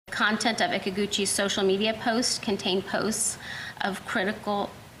content of Ikaguchi's social media posts contained posts critical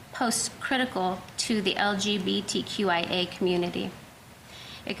to the LGBTQIA community.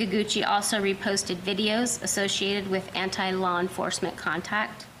 Ikaguchi also reposted videos associated with anti-law enforcement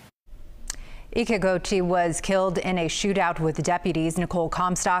contact. Ikaguchi was killed in a shootout with deputies. Nicole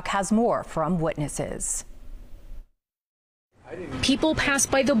Comstock has more from witnesses. People pass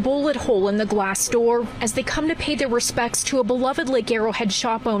by the bullet hole in the glass door as they come to pay their respects to a beloved Lake Arrowhead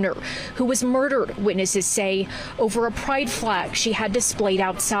shop owner who was murdered, witnesses say, over a pride flag she had displayed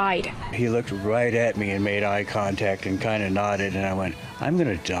outside. He looked right at me and made eye contact and kind of nodded, and I went, I'm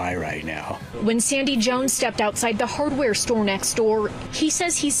going to die right now. When Sandy Jones stepped outside the hardware store next door, he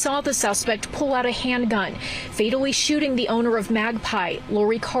says he saw the suspect pull out a handgun, fatally shooting the owner of Magpie,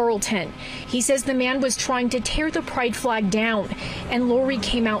 Lori Carlton. He says the man was trying to tear the pride flag down, and Lori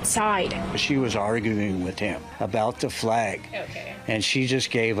came outside. She was arguing with him about the flag, and she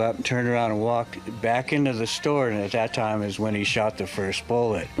just gave up and turned around and walked back into the store, and at that time is when he shot the first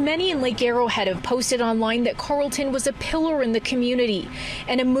bullet. Many in Lake Arrowhead have posted online that Carlton was a pillar in the community,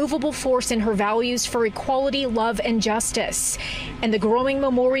 an immovable force in her values for equality, love, and justice. And the growing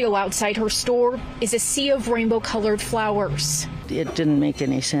memorial outside her store is a sea of rainbow-colored flowers. It didn't make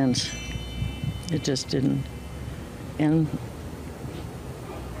any sense. It just didn't. And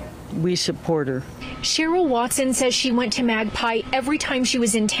we support her. Cheryl Watson says she went to Magpie every time she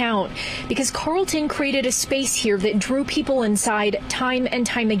was in town because Carlton created a space here that drew people inside time and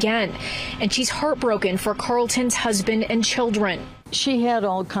time again. And she's heartbroken for Carlton's husband and children. She had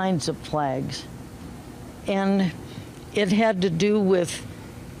all kinds of flags, and it had to do with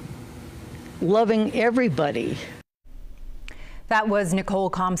loving everybody. That was Nicole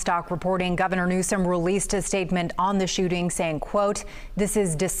Comstock reporting. Governor Newsom released a statement on the shooting saying, quote, "This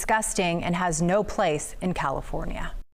is disgusting and has no place in California."